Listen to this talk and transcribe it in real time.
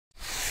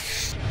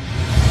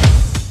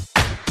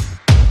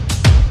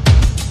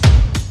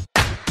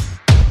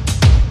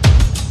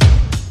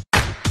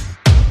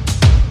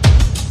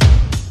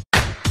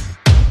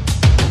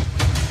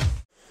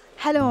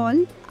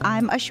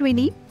am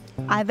Ashwini.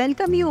 I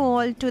welcome you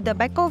all to the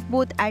Beckhoff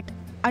booth at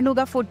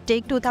Anuga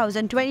FoodTec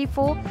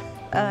 2024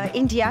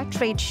 India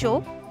trade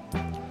show.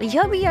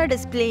 Here we are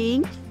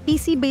displaying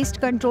PC-based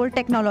control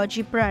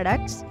technology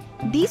products.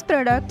 These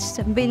products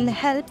will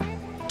help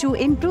to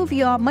improve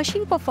your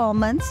machine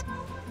performance.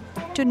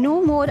 To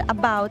know more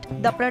about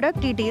the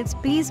product details,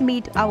 please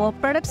meet our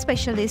product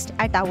specialist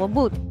at our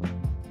booth.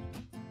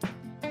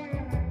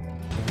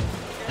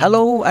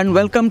 Hello and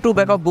welcome to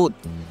Beckhoff booth.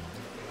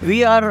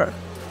 We are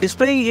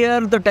displaying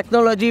here the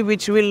technology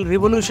which will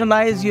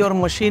revolutionize your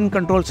machine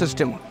control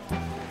system.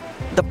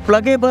 The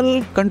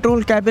pluggable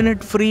control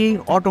cabinet free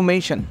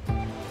automation.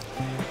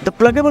 The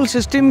pluggable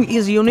system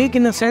is unique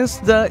in the sense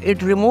that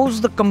it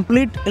removes the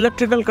complete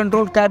electrical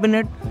control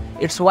cabinet,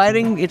 its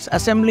wiring, its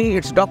assembly,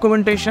 its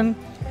documentation,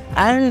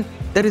 and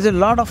there is a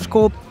lot of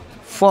scope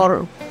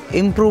for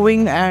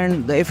improving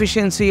and the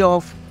efficiency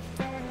of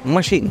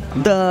machine.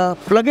 The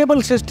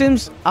pluggable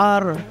systems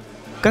are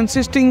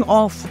consisting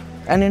of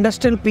an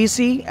industrial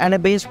PC and a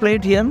base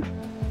plate here.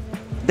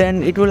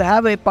 Then it will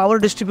have a power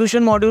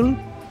distribution module.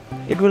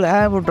 It will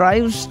have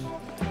drives,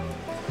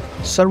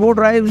 servo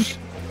drives,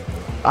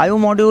 I/O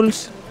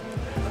modules,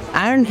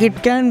 and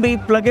it can be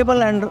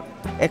pluggable and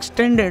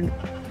extended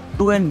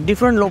to a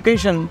different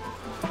location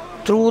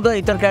through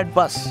the EtherCAT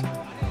bus.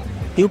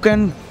 You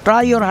can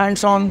try your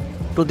hands on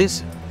to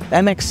this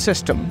MX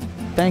system.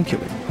 Thank you.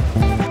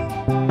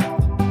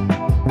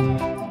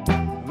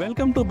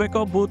 Welcome to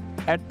Beckhoff booth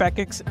at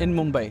PACKEX in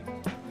Mumbai.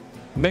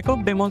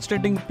 Beckhoff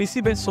demonstrating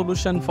PC-based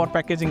solution for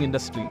packaging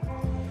industry.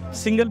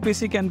 Single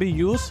PC can be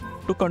used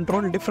to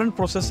control different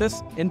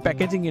processes in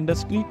packaging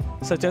industry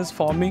such as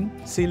forming,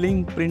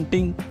 sealing,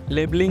 printing,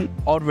 labeling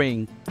or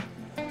weighing.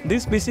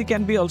 This PC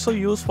can be also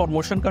used for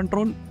motion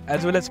control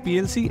as well as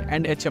PLC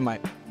and HMI.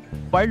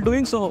 While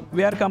doing so,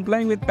 we are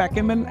complying with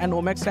PACML and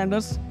OMAC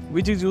standards,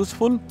 which is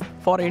useful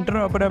for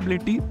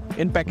interoperability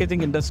in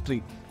packaging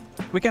industry.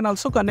 We can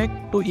also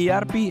connect to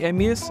ERP,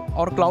 MES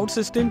or cloud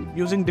system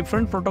using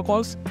different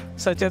protocols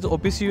such as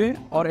OPC UA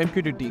or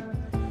MQTT.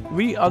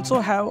 We also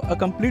have a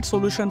complete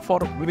solution for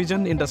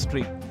vision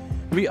industry.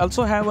 We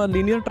also have a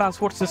linear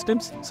transport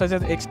systems such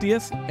as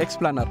XTS,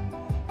 XPlanner.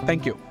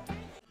 Thank you.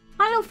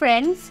 Hello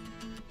friends.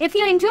 If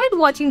you enjoyed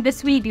watching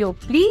this video,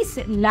 please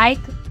like,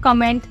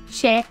 comment,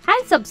 share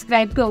and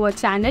subscribe to our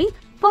channel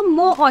for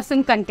more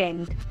awesome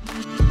content.